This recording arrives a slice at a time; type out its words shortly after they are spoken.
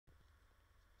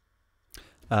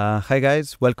Hi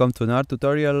guys, welcome to another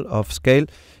tutorial of Scale.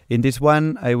 In this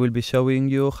one I will be showing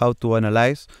you how to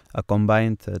analyze a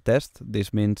combined test.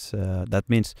 This means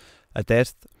a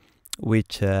test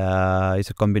which is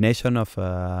a combination of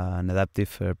an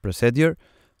adaptive procedure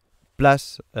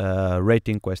plus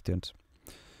rating questions.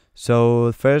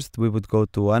 So first we would go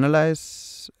to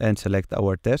Analyze and select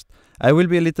our test. I will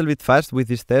be a little bit fast with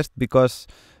this test because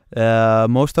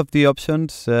most of the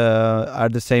options are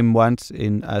the same ones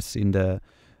as in the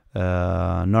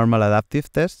normal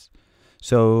adaptive tests.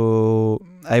 So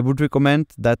I would recommend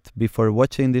that before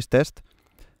watching this test,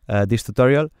 this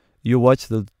tutorial, you watch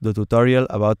the tutorial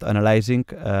about analyzing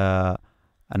an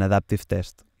adaptive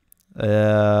test.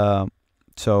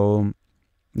 So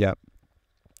yeah,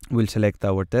 we'll select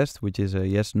our test, which is a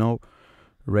yes/no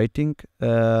rating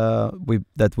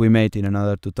that we made in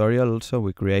another tutorial. Also,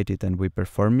 we create it and we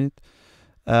perform it.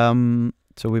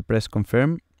 So we press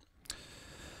confirm.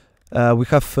 We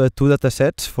have two data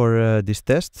sets for this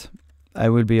test. I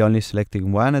will be only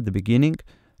selecting one at the beginning,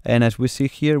 and as we see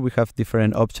here, we have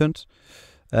different options.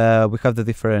 We have the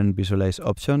different visualize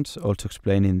options, also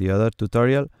explained in the other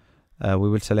tutorial. We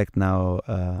will select now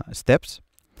steps.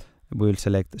 We will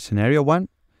select scenario 1,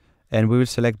 and we will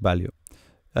select value.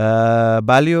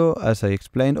 Value, as I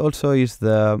explained, also is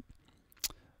the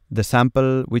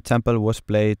sample, which sample was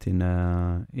played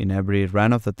in every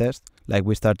run of the test. Like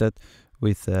we started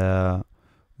with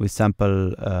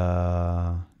sample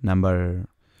number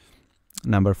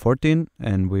 14,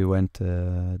 and we went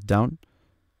down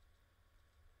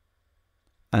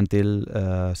until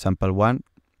sample 1.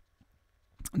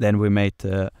 Then we made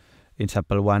in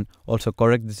sample 1 also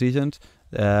correct decisions.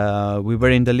 We were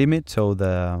in the limit, so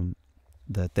the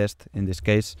test in this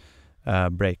case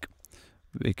break.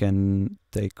 We can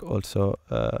take also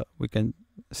we can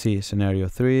see scenario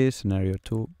 3, scenario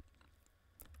 2,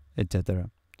 etc.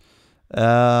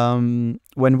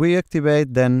 When we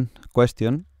activate then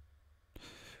question,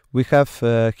 we have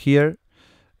here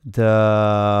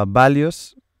the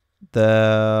values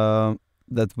that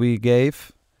we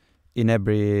gave in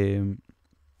every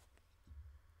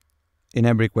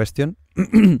question.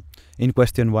 In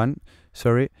question 1,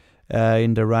 sorry,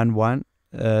 in the run 1,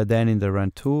 then in the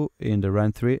run 2, in the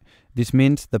run 3. This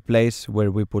means the place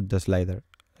where we put the slider.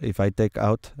 If I take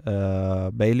out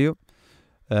value,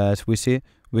 as we see,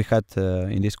 we had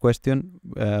in this question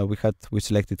we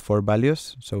selected 4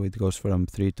 values, so it goes from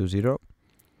 3 to 0.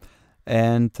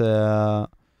 And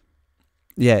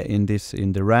yeah, in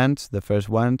the runs, the first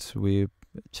ones, we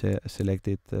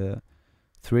selected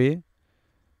 3.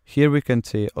 Here we can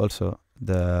see also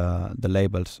the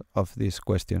labels of this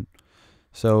question.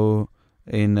 So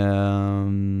in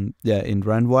in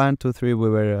run 1, 2, 3, we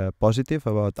were positive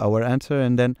about our answer,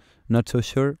 and then not so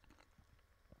sure.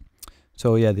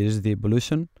 So yeah, this is the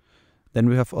evolution. Then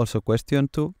we have also question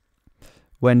 2.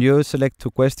 When you select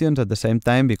 2 questions at the same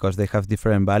time, because they have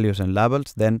different values and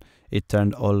labels, then it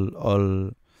turned all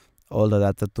the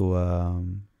data to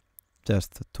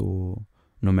just to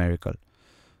numerical.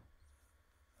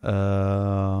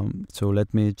 So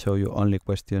let me show you only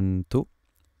question 2.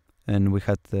 And we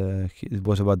had it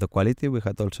was about the quality. We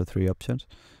had also 3 options.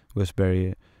 It was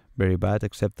very, very bad,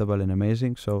 acceptable, and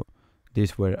amazing. So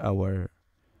these were our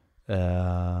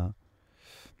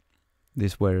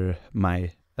these were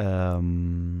my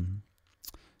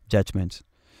judgments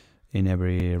in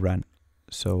every run.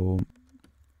 So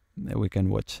we can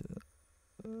watch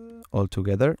all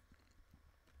together,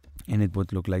 and it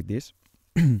would look like this.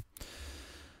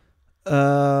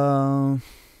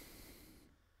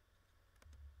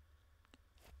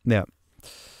 Yeah.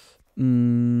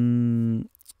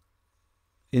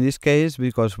 In this case,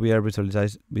 because we are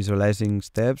visualizing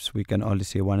steps, we can only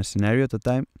see one scenario at a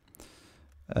time.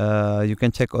 You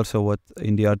can check also what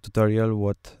in the art tutorial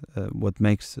what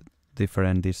makes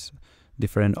different these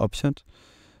different options.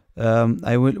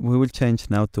 We will change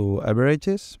now to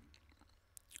averages.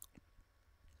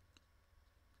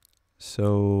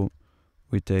 So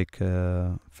we take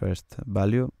first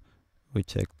value.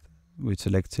 We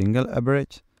select single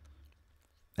average,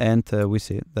 and we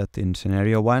see that in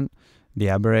scenario 1 the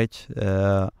average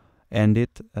ended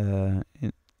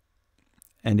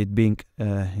being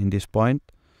in this point.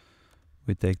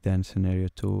 We take then scenario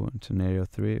 2 and scenario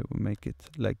 3. We make it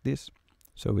like this,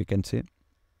 so we can see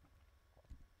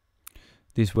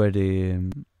these were the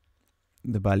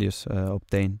values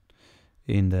obtained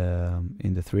in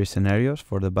the 3 scenarios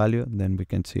for the value. Then we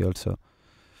can see also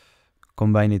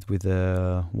combine it with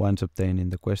the ones obtained in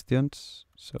the questions.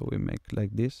 So we make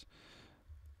like this.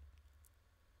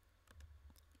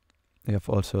 We have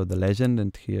also the legend,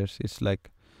 and here it's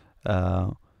like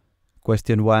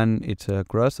Question 1, it's a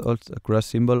cross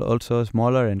symbol, also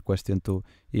smaller, and question 2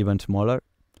 even smaller.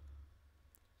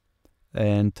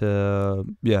 And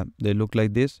yeah, they look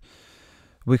like this.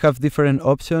 We have different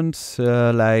options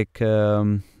like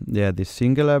the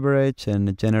single average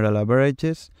and general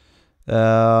averages.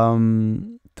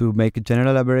 To make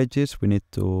general averages, we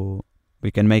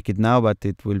can make it now, but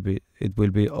it will be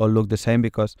all look the same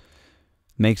because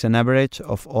it makes an average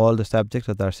of all the subjects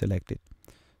that are selected.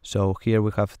 So here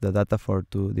we have the data for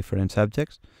 2 different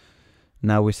subjects.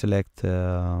 Now we select,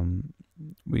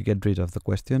 we get rid of the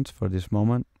questions for this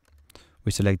moment.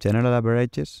 We select general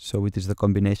averages, so it is the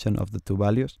combination of the 2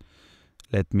 values.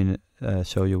 Let me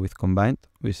show you with combined.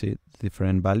 We see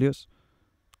different values,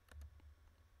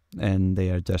 and they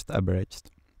are just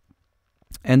averaged.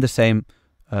 And the same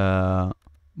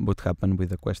would happen with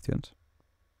the questions.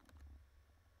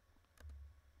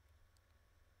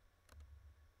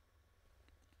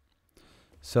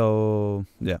 So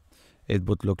yeah, it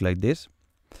would look like this.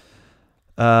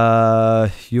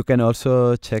 You can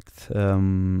also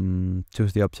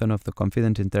choose the option of the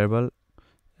confidence interval.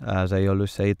 As I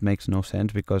always say, it makes no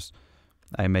sense because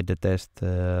I made the test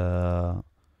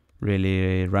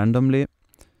really randomly,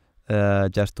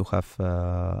 just to have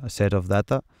a set of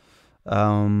data.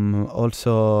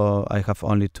 Also, I have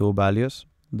only 2 values,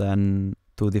 then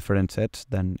 2 different sets.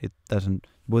 Then it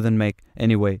wouldn't make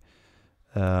anyway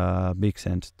big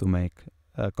sense to make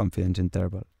a confidence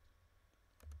interval.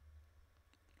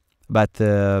 But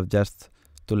just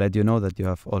to let you know that you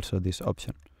have also this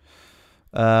option.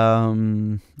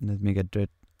 Let me get rid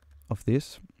of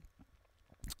this.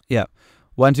 Yeah,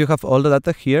 once you have all the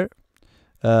data here,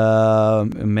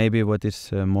 maybe what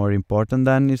is more important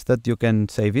then is that you can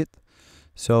save it.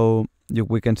 So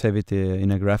we can save it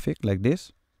in a graphic like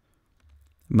this,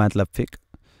 MATLAB Fig.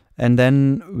 And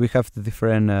then we have the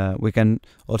different, we can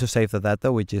also save the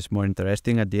data, which is more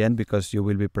interesting at the end because you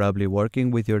will be probably working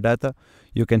with your data.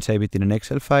 You can save it in an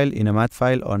Excel file, in a math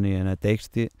file, or in a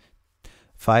TXT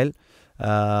file.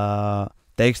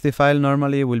 TXT file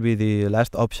normally will be the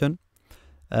last option.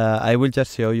 I will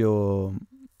just show you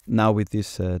now with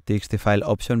this TXT file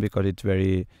option because it's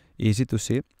very easy to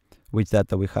see which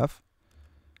data we have.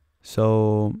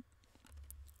 So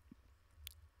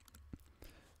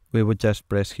we would just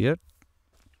press here,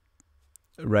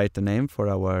 write a name for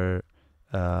our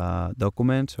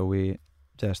document. So we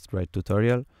just write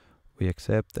tutorial, we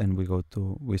accept, and we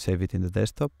save it in the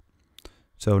desktop.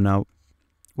 So now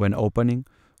when opening,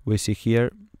 we see here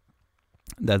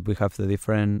that we have the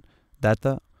different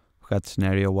data. We had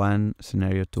scenario 1,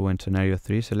 scenario 2, and scenario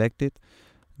 3 selected.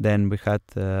 Then we had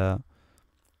the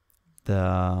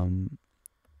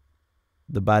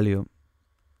value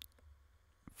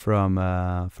from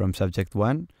subject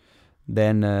 1,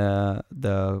 then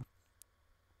the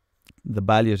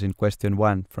values in question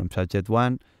 1 from subject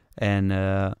 1, and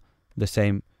the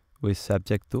same with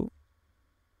subject 2.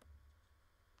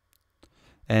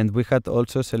 And we had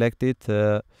also selected,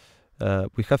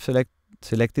 we have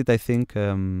selected, I think,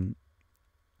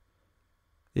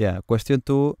 question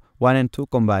 2, 1 and 2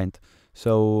 combined.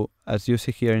 So as you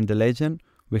see here in the legend,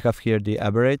 we have here the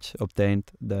average obtained,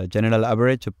 the general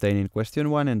average obtained in question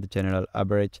 1 and the general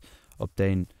average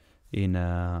obtained in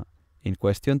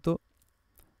question 2.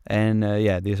 And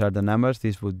these are the numbers.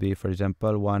 This would be, for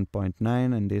example, 1.9,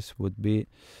 and this would be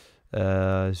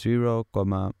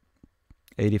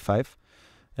 0.85.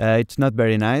 It's not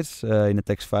very nice in a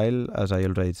text file, as I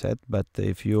already said, but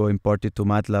if you import it to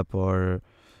MATLAB or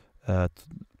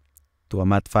to a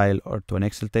math file or to an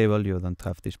Excel table, you don't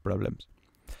have these problems.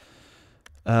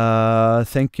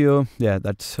 Thank you. Yeah,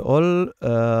 that's all.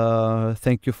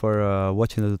 Thank you for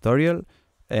watching the tutorial,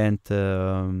 and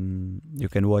you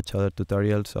can watch other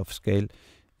tutorials of Scale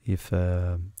if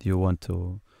you want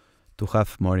to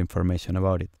have more information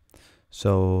about it.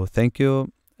 So thank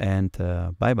you, and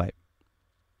bye bye.